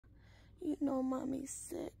You know mommy's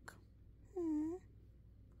sick.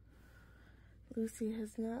 Lucy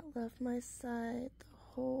has not left my side the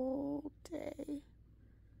whole day.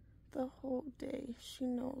 The whole day. She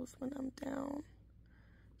knows when I'm down.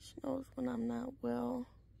 She knows when I'm not well.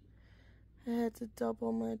 I had to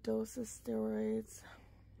double my dose of steroids.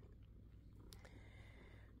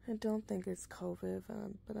 I don't think it's COVID,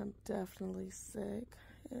 but I'm definitely sick.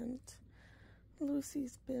 And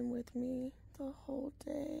Lucy's been with me the whole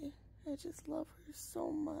day. I just love her so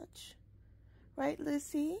much. Right,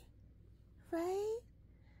 Lucy? Right?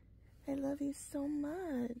 I love you so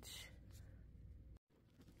much.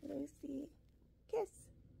 Lucy, kiss.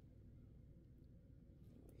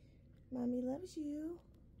 Mommy loves you.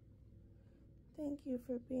 Thank you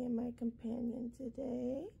for being my companion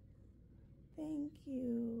today. Thank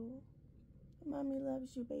you. Mommy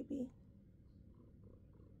loves you, baby.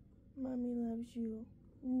 Mommy loves you.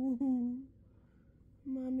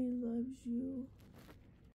 Mommy loves you.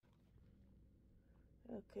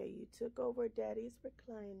 Okay, you took over Daddy's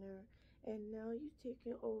recliner, and now you're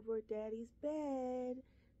taking over Daddy's bed.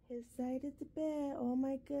 His side of the bed. Oh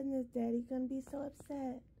my goodness, Daddy's gonna be so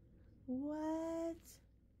upset. What?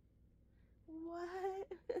 What?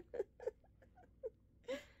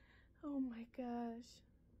 Oh my gosh.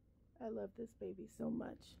 I love this baby so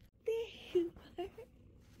much. There you are.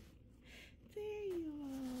 There you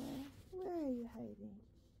are. Where are you hiding?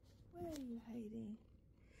 Where are you hiding?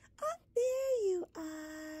 Oh, there you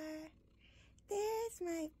are. There's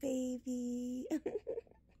my baby.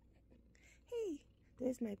 Hey,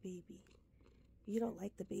 there's my baby. You don't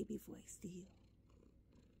like the baby voice, do you?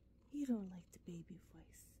 You don't like the baby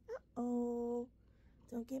voice. Uh-oh.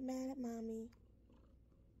 Don't get mad at mommy.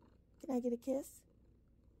 Can I get a kiss?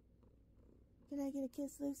 Can I get a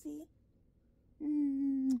kiss, Lucy?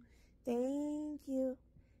 Thank you.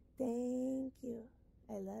 Thank you.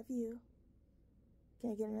 I love you.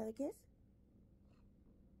 Can I get another kiss?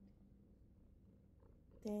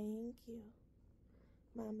 Thank you.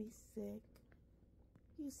 Mommy's sick.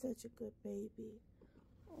 You're such a good baby.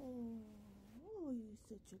 Oh, you're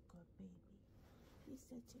such a good baby. You're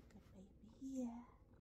such a good baby. Yeah.